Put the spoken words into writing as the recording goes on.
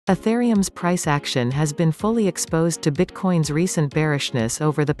Ethereum's price action has been fully exposed to Bitcoin's recent bearishness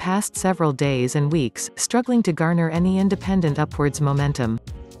over the past several days and weeks, struggling to garner any independent upwards momentum.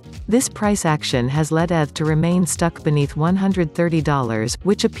 This price action has led ETH to remain stuck beneath $130,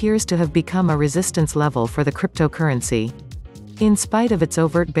 which appears to have become a resistance level for the cryptocurrency. In spite of its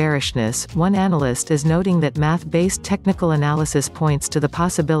overt bearishness, one analyst is noting that math-based technical analysis points to the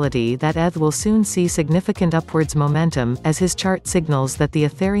possibility that ETH will soon see significant upwards momentum, as his chart signals that the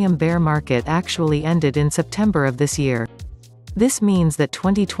Ethereum bear market actually ended in September of this year. This means that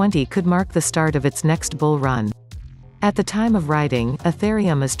 2020 could mark the start of its next bull run. At the time of writing,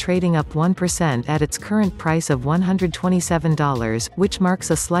 Ethereum is trading up 1% at its current price of $127, which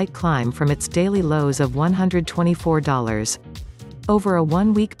marks a slight climb from its daily lows of $124. Over a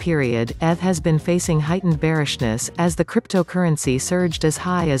one-week period, ETH has been facing heightened bearishness, as the cryptocurrency surged as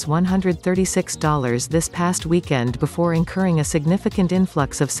high as $136 this past weekend before incurring a significant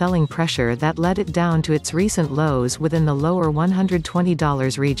influx of selling pressure that led it down to its recent lows within the lower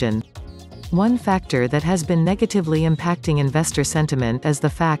 $120 region. One factor that has been negatively impacting investor sentiment is the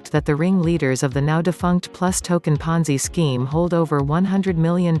fact that the ringleaders of the now-defunct Plus token Ponzi scheme hold over $100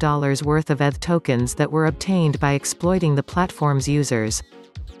 million worth of ETH tokens that were obtained by exploiting the platform's users.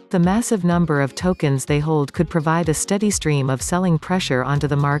 The massive number of tokens they hold could provide a steady stream of selling pressure onto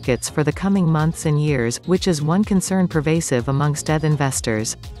the markets for the coming months and years, which is one concern pervasive amongst ETH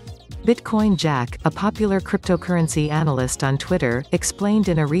investors. Bitcoin Jack, a popular cryptocurrency analyst on Twitter, explained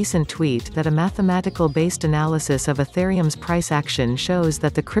in a recent tweet that a mathematical-based analysis of Ethereum's price action shows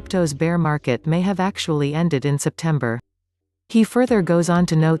that the crypto's bear market may have actually ended in September. He further goes on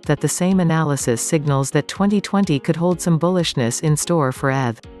to note that the same analysis signals that 2020 could hold some bullishness in store for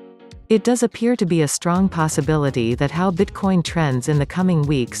ETH. It does appear to be a strong possibility that how Bitcoin trends in the coming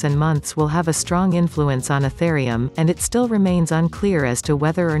weeks and months will have a strong influence on Ethereum, and it still remains unclear as to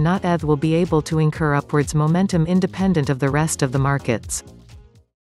whether or not ETH will be able to incur upwards momentum independent of the rest of the markets.